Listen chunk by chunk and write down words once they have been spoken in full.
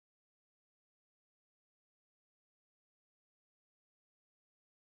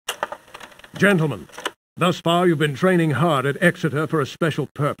Gentlemen, thus far you've been training hard at Exeter for a special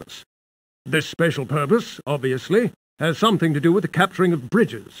purpose. This special purpose, obviously, has something to do with the capturing of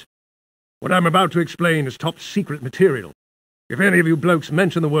bridges. What I'm about to explain is top-secret material. If any of you blokes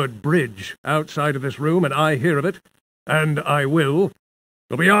mention the word bridge outside of this room and I hear of it, and I will,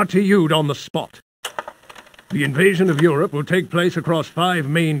 you'll be RTU'd on the spot. The invasion of Europe will take place across 5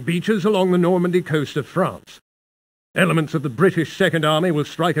 main beaches along the Normandy coast of France. Elements of the British Second Army will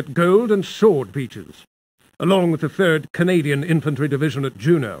strike at Gold and Sword beaches, along with the 3rd Canadian Infantry Division at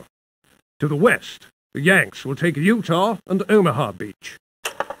Juno. To the west, the Yanks will take Utah and Omaha Beach.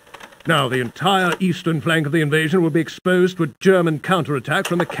 Now, the entire eastern flank of the invasion will be exposed to a German counterattack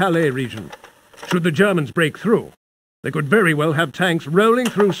from the Calais region. Should the Germans break through, they could very well have tanks rolling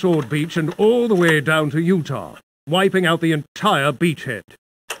through Sword Beach and all the way down to Utah, wiping out the entire beachhead.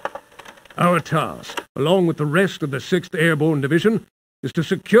 Our task, along with the rest of the 6th Airborne Division, is to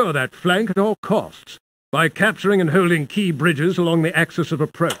secure that flank at all costs by capturing and holding key bridges along the axis of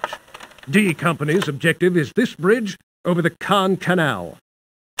approach. D Company's objective is this bridge over the Caen Canal.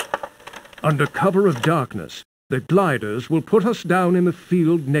 Under cover of darkness, the gliders will put us down in the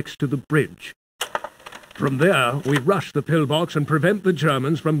field next to the bridge. From there, we rush the pillbox and prevent the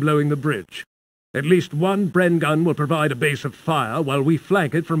Germans from blowing the bridge. At least one Bren gun will provide a base of fire while we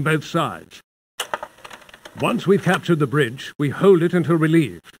flank it from both sides. Once we've captured the bridge, we hold it until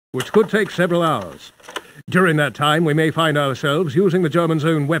relieved, which could take several hours. During that time, we may find ourselves using the Germans'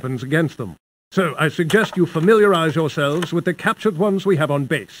 own weapons against them. So I suggest you familiarize yourselves with the captured ones we have on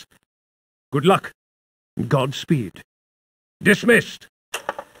base. Good luck, and Godspeed. Dismissed!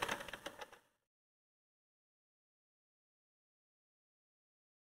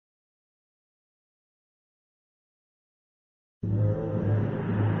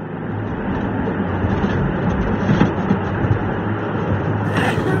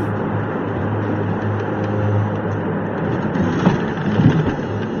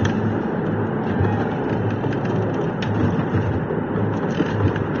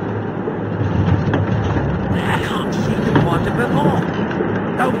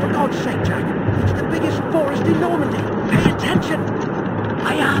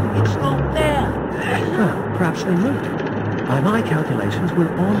 Perhaps they moved. By my calculations, we're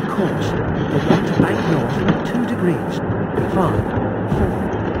on course. We're going to bank north 2 degrees. In 5, 4,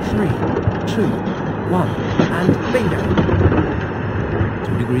 3, 2, 1, and bingo!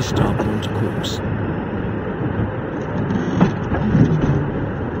 2 degrees starboard onto course.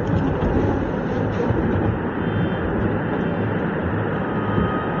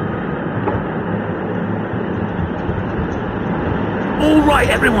 All right,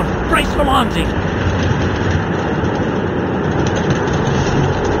 everyone, brace for landing.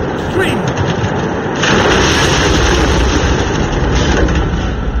 Stream.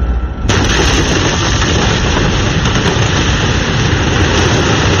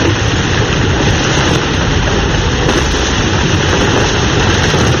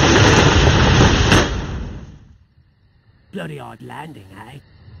 Bloody hard landing, eh?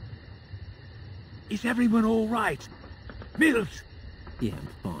 Is everyone all right? Mills? Yeah, I'm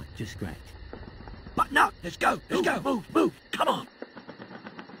fine. Just great. Button up! Let's go! Let's go! Move! Move! Come on!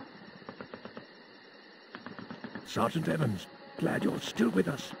 Sergeant Evans, glad you're still with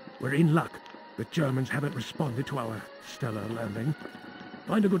us. We're in luck. The Germans haven't responded to our stellar landing.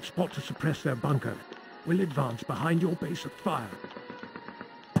 Find a good spot to suppress their bunker. We'll advance behind your base of fire.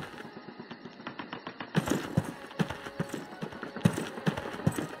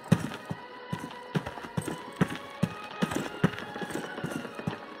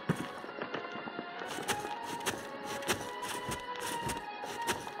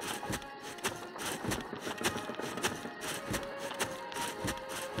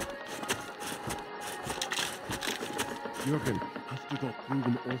 Jürgen, hast du doch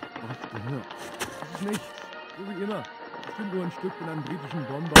drüben auch was gehört? Das ist nichts, so wie immer. Ich bin nur ein Stück von einem britischen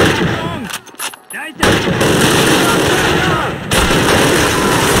Bomber. Da ist er!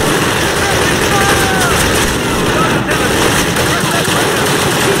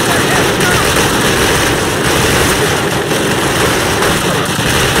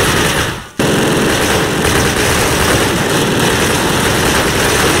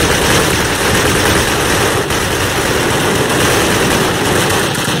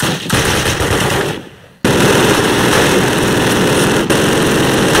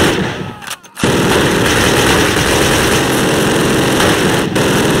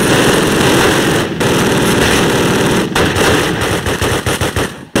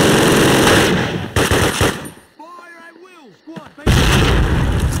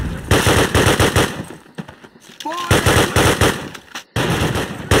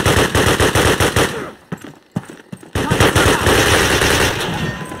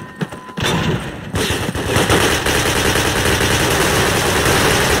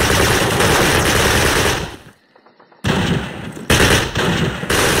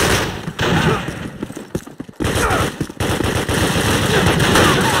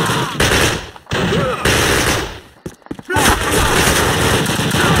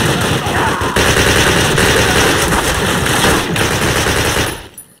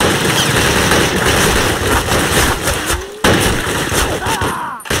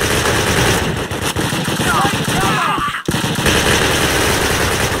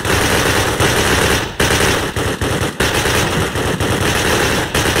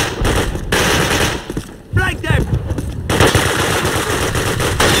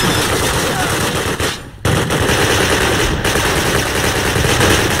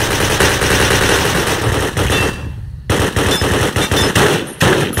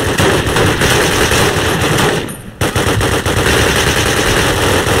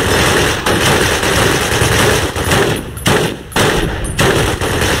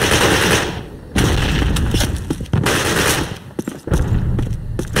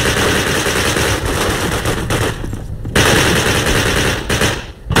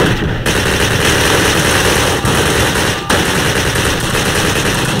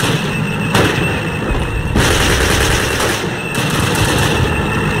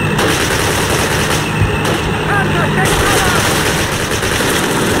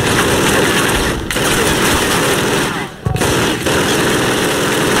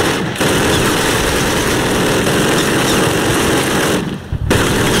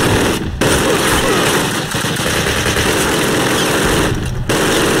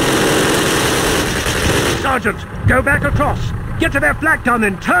 go back across. Get to their flak gun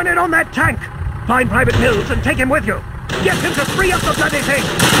and turn it on that tank. Find Private Mills and take him with you. Get him to free up the bloody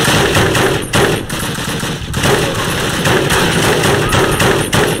thing!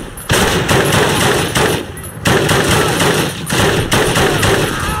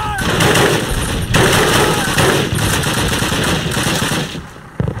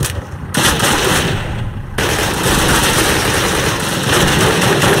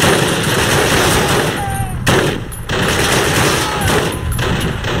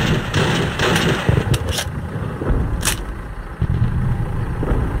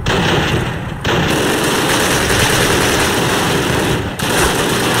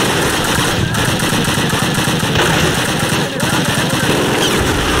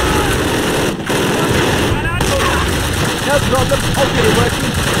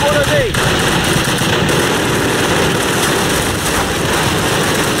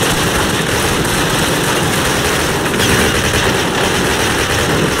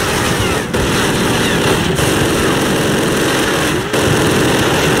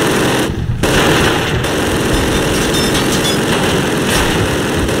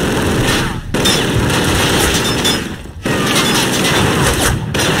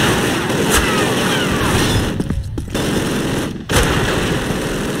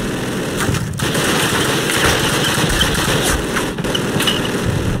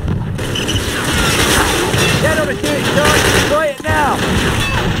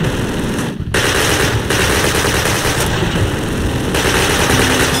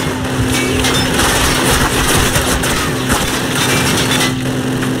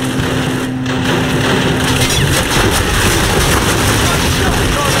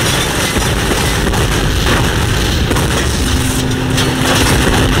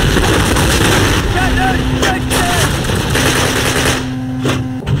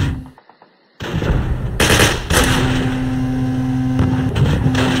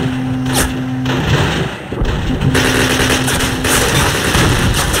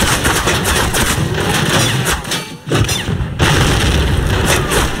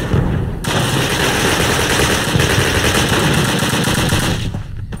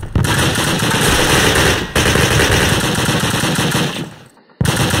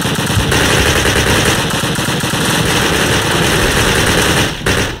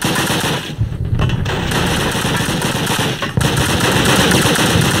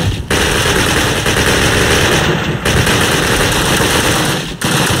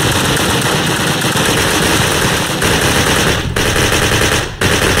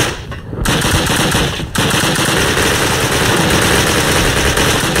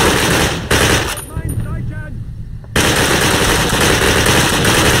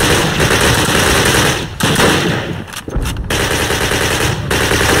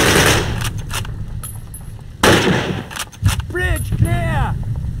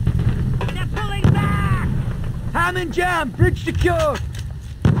 Jam! Bridge secured!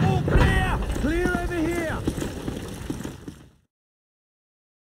 All clear! Clear over